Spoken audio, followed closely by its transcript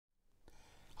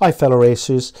Hi fellow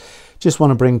racers, just want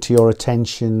to bring to your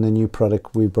attention the new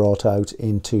product we brought out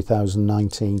in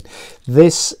 2019.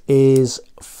 This is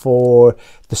for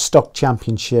the stock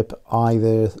championship,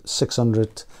 either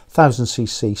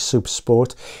 600,000cc Super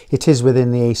Sport. It is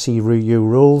within the ACU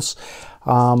rules,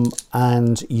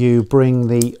 and you bring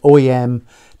the OEM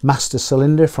master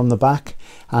cylinder from the back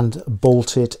and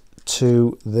bolt it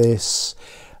to this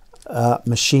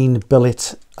machine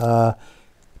billet,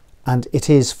 and it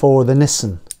is for the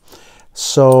Nissan.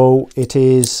 So it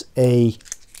is a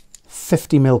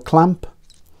 50mm clamp,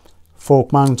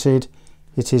 fork mounted.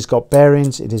 It has got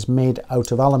bearings. It is made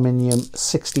out of aluminium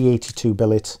 6082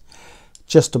 billet,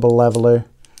 adjustable leveler,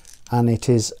 and it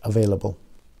is available.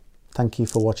 Thank you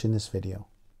for watching this video.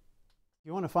 If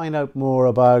you want to find out more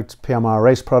about PMR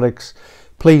Race Products,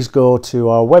 please go to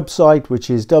our website, which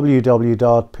is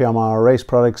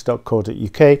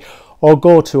www.pmrraceproducts.co.uk, or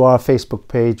go to our Facebook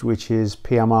page, which is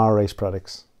PMR Race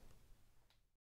Products.